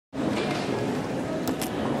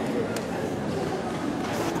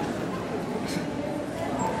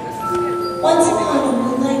Once upon a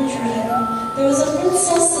moonlight dream, there was a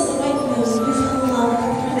princess of the white moon who fell in love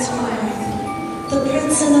with a prince from earth. The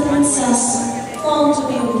prince and the princess longed to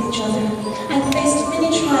be with each other and faced many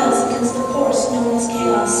trials against the force known as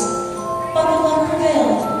chaos. But the love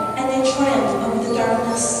prevailed, and they triumphed over the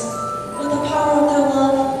darkness. With the power of their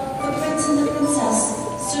love, the prince and the princess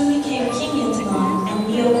soon became King Intanon and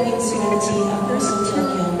Neo-Queen Serenity of coastal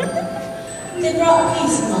Tokyo. They brought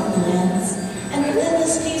peace among the lands, and within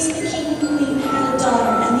this peace the king and queen had a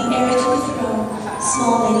daughter and the heir to the throne,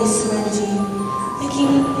 small Lady Serenity. The king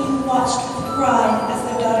and queen watched with pride as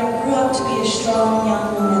their daughter grew up to be a strong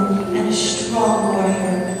young woman and a strong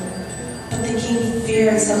warrior. But the king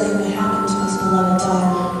feared something would happen to his beloved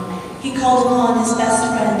daughter. He called upon his best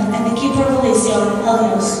friend and the keeper of Elysium,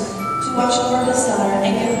 Helios, to watch over his daughter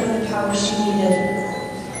and give her the power she needed.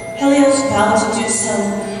 Helios vowed to do so,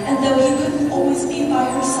 and though he couldn't always be by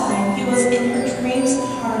her side, he was in her dreams and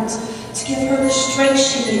heart to give her the strength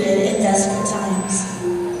she needed in desperate times.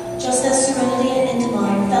 Just as Serenity and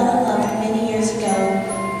Intanon fell in love many years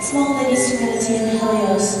ago, small Lady Serenity and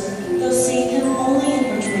Helios, though seeing him only in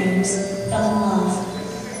her dreams, fell in love.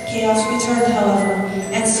 Chaos returned, however,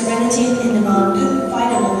 and Serenity and Intanon couldn't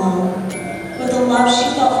fight him alone. With the love she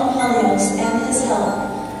felt from Helios and his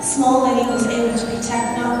help, small Lady was able to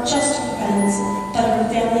protect not just her friends, but her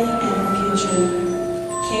family and her future.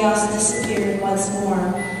 Chaos disappeared once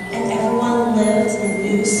more, and everyone lived in a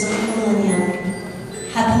new silver millennium,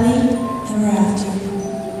 happily ever after.